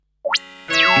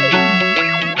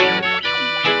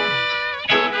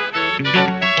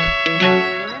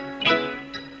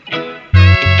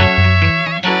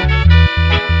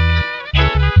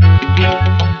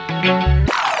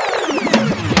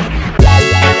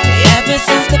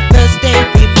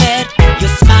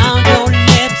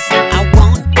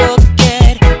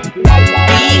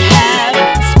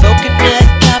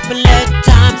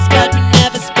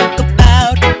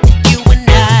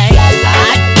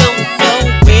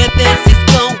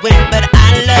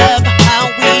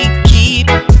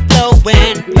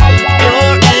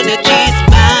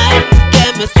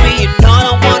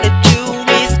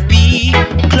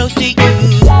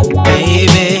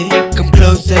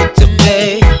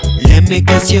me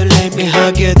kiss you, let me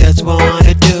hug you, that's what I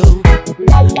wanna do.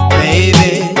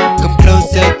 Baby, come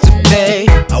closer to me.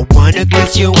 I wanna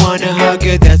kiss you, wanna hug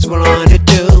you, that's what I wanna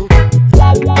do.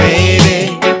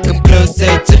 Baby, come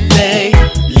closer to me.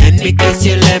 Let me kiss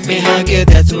you, let me hug you,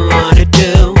 that's what I wanna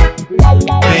do.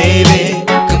 Baby,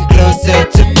 come closer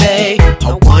to me.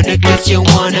 I wanna kiss you,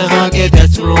 wanna hug you,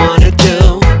 that's what I wanna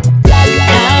do.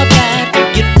 Now that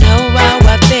you know how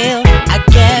I feel, I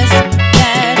guess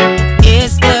that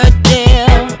is the deal.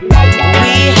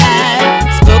 We had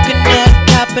spoken a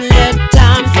couple of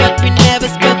times, but we never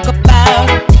spoke about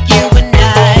you and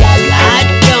I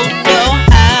don't know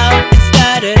how it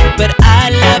started, but I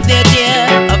love the idea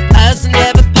of us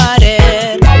never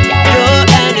parted. Your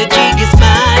energy is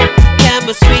my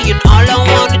chemistry, and all I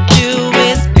wanna do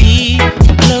is be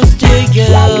close to you.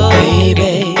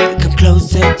 Baby, come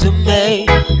closer to me.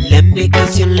 Let me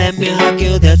kiss you, let me hug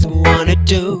you, that's what I wanna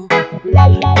do.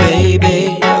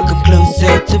 Baby, come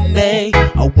closer to me.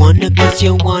 I wanna kiss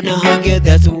you, wanna hug you,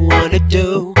 that's what I wanna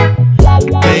do.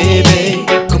 Baby,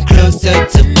 come closer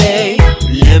to me.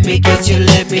 Let me kiss you,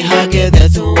 let me hug you,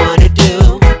 that's what I wanna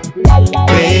do.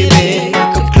 Baby,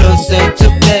 come closer to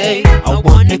me. I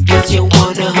wanna kiss you,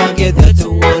 wanna hug you, that's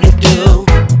what I wanna do.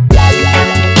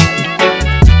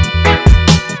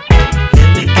 Let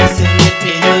me kiss you, let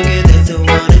me hug you, that's what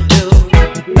I wanna do.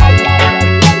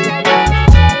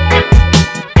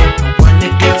 I wanna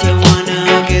kiss you, wanna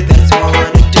hug you, that's what I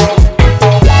wanna do.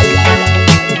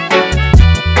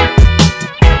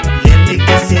 Let me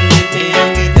kiss you, let me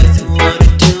hug you, that's what I wanna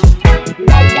do.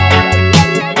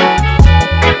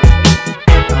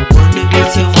 I wanna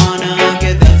kiss you, wanna hug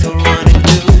you, that's what I wanna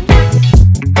do.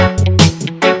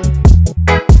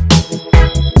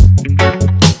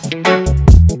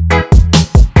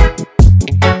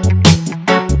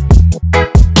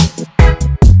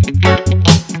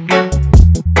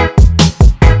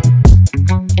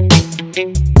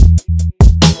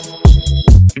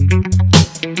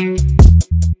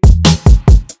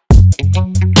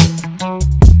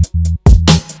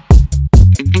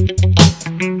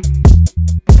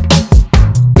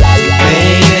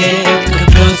 Baby, come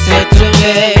closer to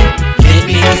me. Let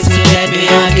me kiss you, let me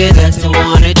hug you, that's what I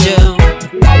wanna do.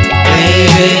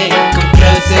 Baby, come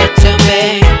closer to me.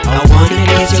 I wanna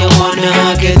kiss you, wanna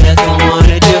hug you, that's what I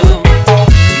wanna do.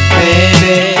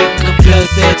 Baby, come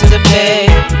closer to me.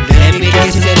 Let me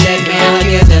kiss you, let me hug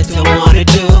you, that's what I wanna do.